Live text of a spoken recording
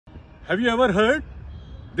Have you ever heard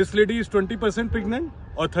this lady is 20% pregnant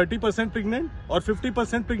or 30% pregnant or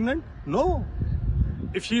 50% pregnant? No.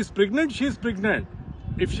 If she is pregnant, she is pregnant.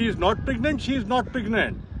 If she is not pregnant, she is not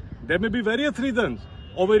pregnant. There may be various reasons.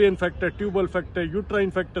 Ovarian factor, tubal factor,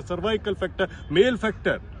 uterine factor, cervical factor, male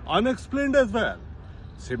factor, unexplained as well.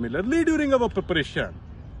 Similarly, during our preparation,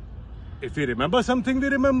 if we remember something, we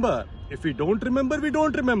remember. If we don't remember, we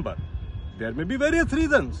don't remember. There may be various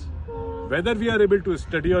reasons. Whether we are able to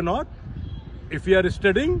study or not, if we are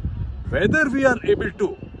studying, whether we are able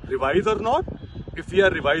to revise or not, if we are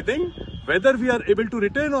revising, whether we are able to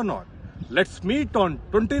retain or not. Let's meet on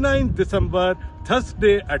 29th December,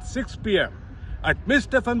 Thursday at 6 p.m. at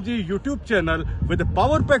Mist FMGE YouTube channel with a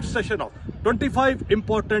power-packed session of 25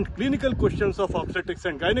 important clinical questions of obstetrics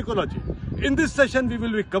and gynecology. In this session, we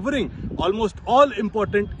will be covering almost all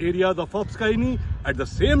important areas of obs-gynae. At the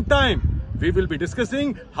same time, we will be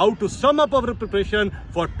discussing how to sum up our preparation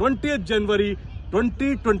for 20th January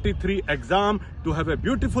 2023 exam to have a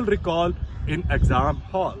beautiful recall in exam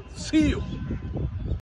hall. See you.